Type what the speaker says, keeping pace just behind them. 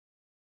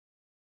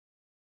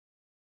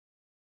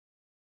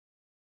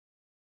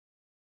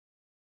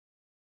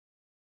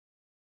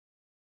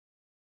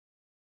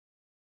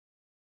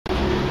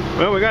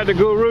Well, we got the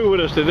guru with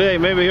us today.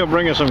 Maybe he'll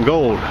bring us some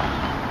gold.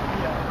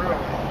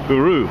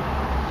 Guru.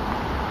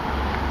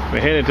 We're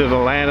headed to the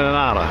land of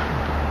Nada.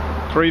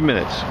 3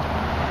 minutes.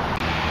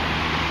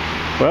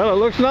 Well, it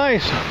looks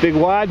nice. Big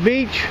wide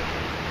beach.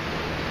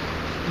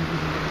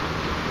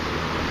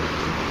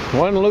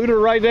 One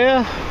looter right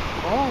there.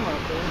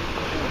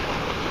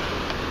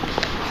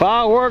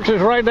 Fireworks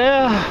is right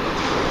there.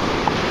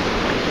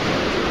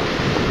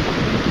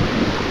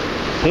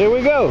 Here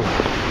we go.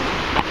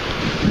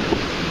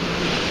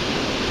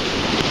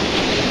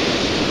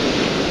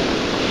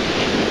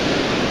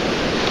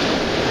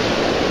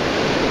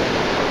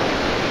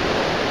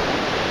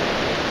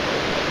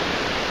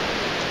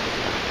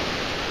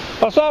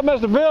 What's up,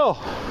 Mr. Bill?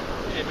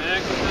 Hey,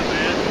 Max. What's up,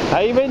 man? How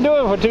you been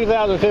doing for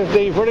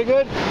 2015? Pretty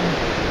good?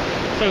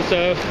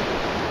 So.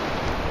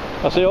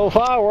 That's the old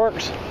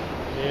fireworks.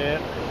 Yeah.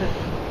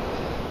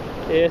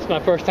 Yeah, it's my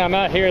first time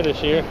out here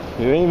this year.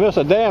 You ain't missed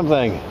a damn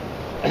thing.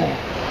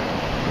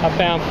 I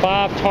found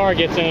 5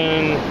 targets in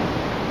an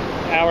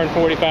hour and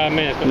 45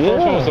 minutes. The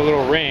first one was a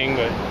little ring,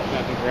 but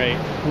nothing great.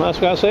 That's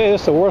what I say.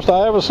 It's the worst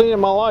I ever seen in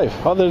my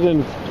life. Other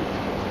than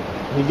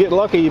you get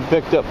lucky, you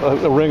picked up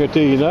a ring or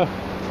two, you know.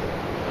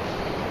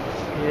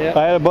 Yeah.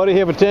 I had a buddy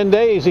here for 10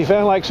 days. He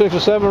found like 6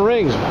 or 7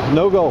 rings.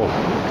 No gold.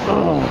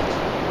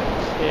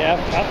 Yeah,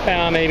 I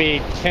found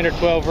maybe 10 or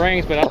 12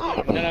 rings, but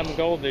none of them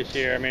gold this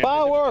year. I mean,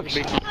 fireworks!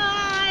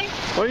 Hi!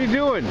 What are you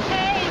doing?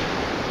 Hey!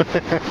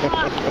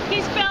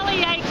 He's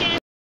belly aching.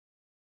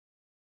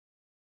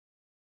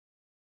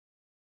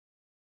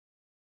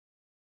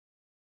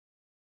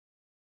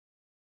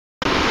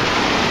 I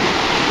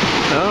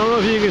don't know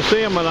if you can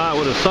see them or not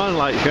with the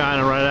sunlight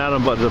shining right at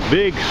them, but there's a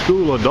big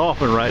school of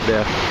dolphin right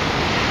there.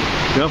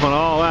 Jumping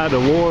all out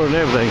of the water and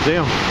everything. See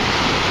them?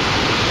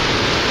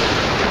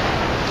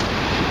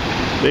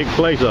 Big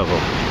place of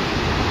them.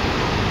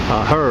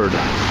 A herd. A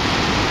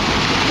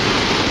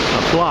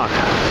flock.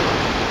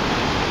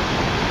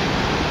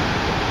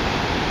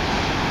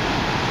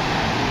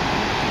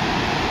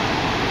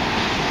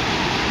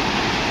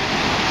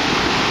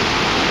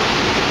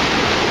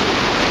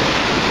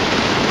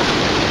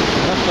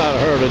 That's not a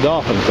herd of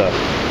dolphins, though.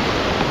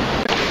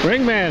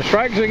 Ringman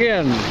strikes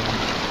again.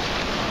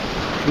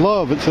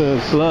 Love, it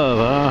says. Love,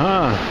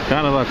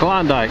 kind of a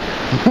Klondike.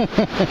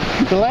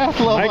 The last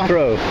love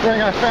Micro. ring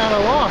I found,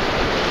 I lost.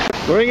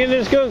 Bring in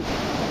this scoop.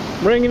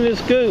 Bring in this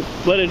scoop.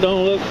 But it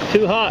don't look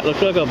too hot.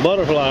 Looks like a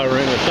butterfly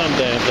ring or some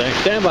damn thing.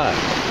 Stand by.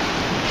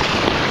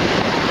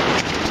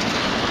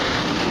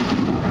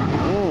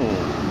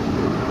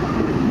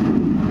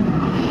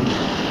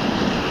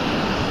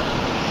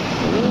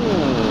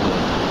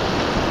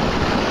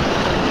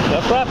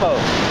 The Frappo.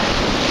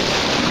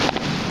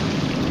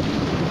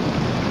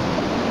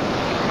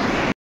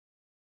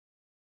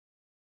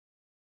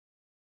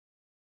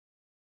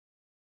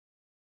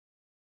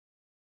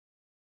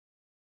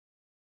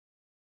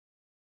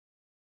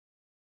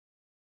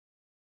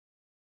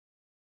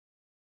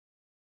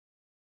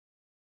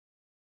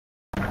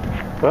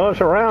 Well,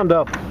 it's a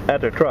roundup at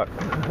the truck.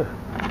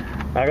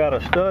 I got a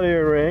stud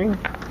ear ring,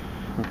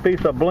 a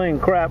piece of bling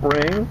crap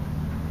ring.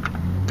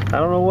 I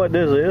don't know what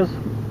this is.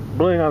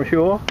 Bling, I'm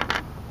sure.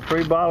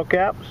 3 bottle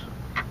caps,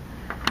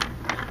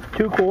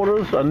 2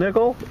 quarters, a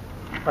nickel,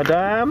 a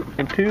dime,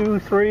 and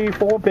 2, 3,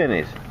 4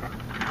 pennies.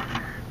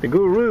 The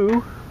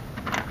guru,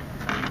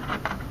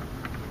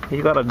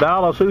 he's got a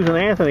 $1 Susan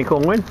Anthony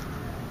coin,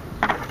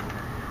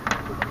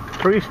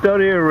 3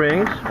 stud ear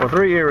rings, or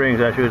 3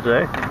 earrings I should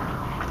say.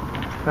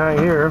 Right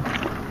here,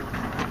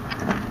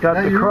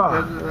 got the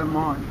cross.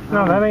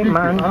 No, that ain't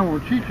mine. I don't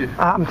want to cheat you.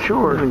 I'm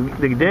sure.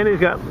 The Danny's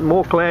got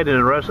more clad than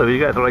the rest of it.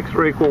 He's got like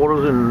 3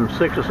 quarters and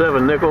 6 or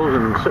 7 nickels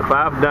and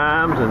 5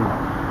 dimes, and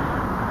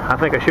I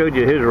think I showed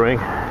you his ring.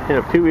 He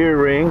has 2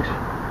 earrings,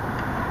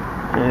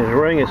 and his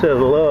ring, it says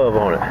love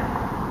on it.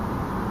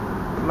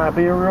 Might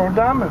be a real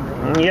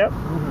diamond. Yep,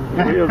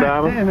 real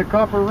diamond. And a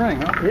copper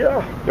ring, huh?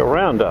 Yeah, the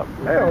roundup.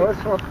 Hell,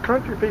 that's what the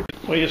country people.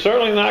 Well, you're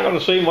certainly not going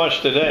to see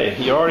much today.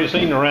 You already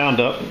seen the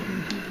roundup.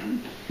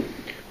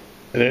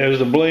 There's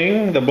the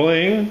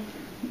bling,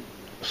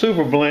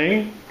 super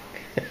bling,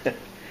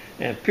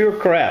 and pure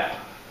crap.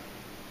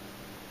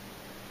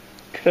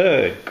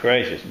 Good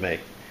gracious me.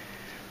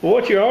 Well,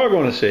 what you are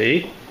going to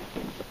see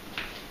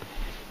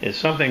is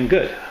something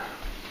good.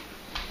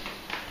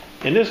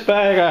 In this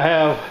bag I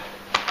have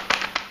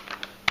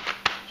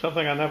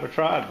something I never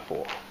tried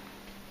before.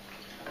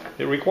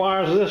 It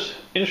requires this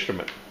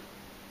instrument.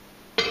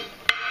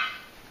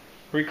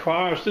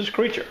 Requires this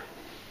creature.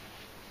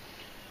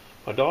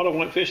 My daughter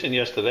went fishing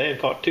yesterday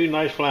and caught 2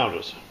 nice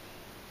flounders.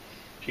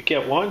 She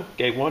kept one,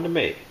 gave one to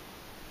me.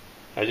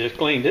 I just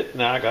cleaned it,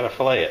 now I gotta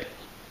fillet it.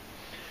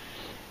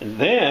 And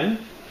then,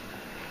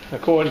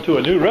 according to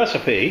a new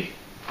recipe,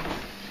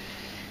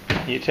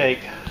 you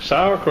take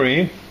sour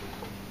cream,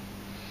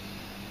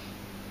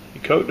 you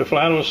coat the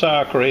flounder with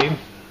sour cream,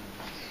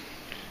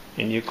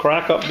 and you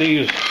crack up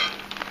these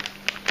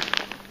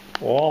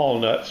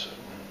walnuts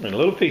in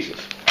little pieces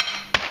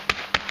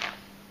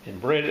and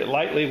bread it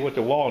lightly with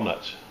the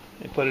walnuts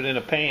and put it in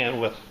a pan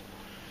with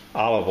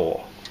olive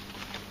oil.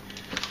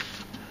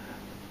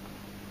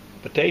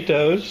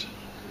 potatoes,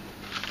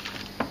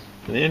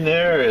 and in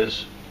there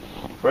is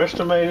fresh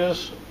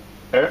tomatoes,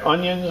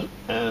 onions,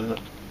 and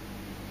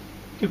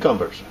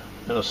cucumbers,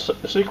 and a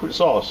secret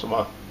sauce.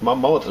 My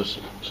mother's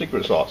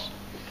secret sauce.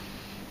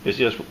 It's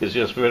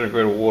just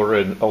vinegar and water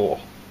and oil,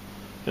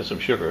 and some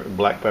sugar and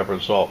black pepper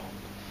and salt.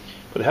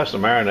 But it has to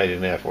marinate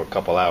in there for a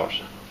couple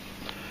hours.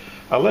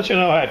 I'll let you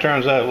know how it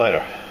turns out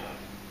later.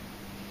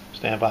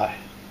 Stand by.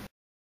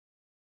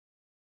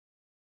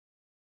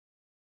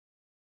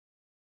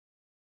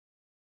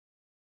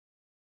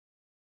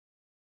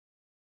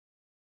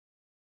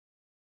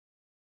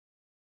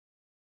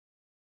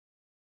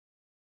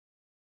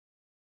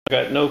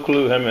 I got no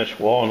clue how much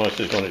walnuts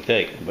it's going to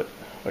take, but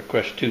I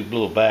crushed 2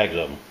 little bags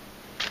of them.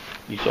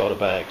 You saw the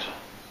bags.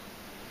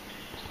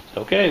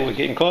 Okay, we're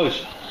getting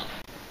close.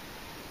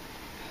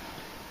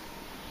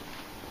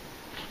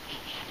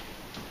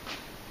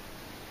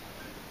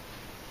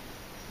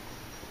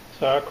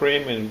 Sour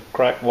cream and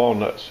cracked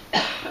walnuts.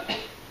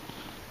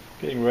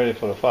 Getting ready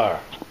for the fire.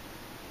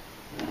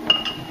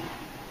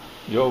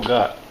 Joe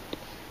got.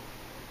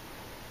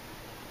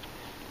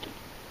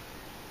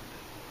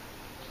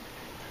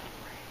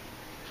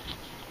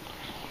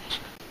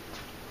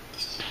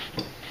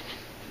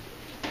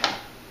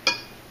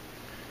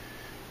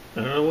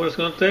 I don't know what it's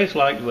going to taste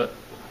like, but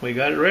we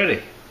got it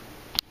ready.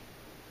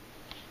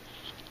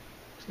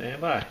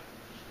 Stand by.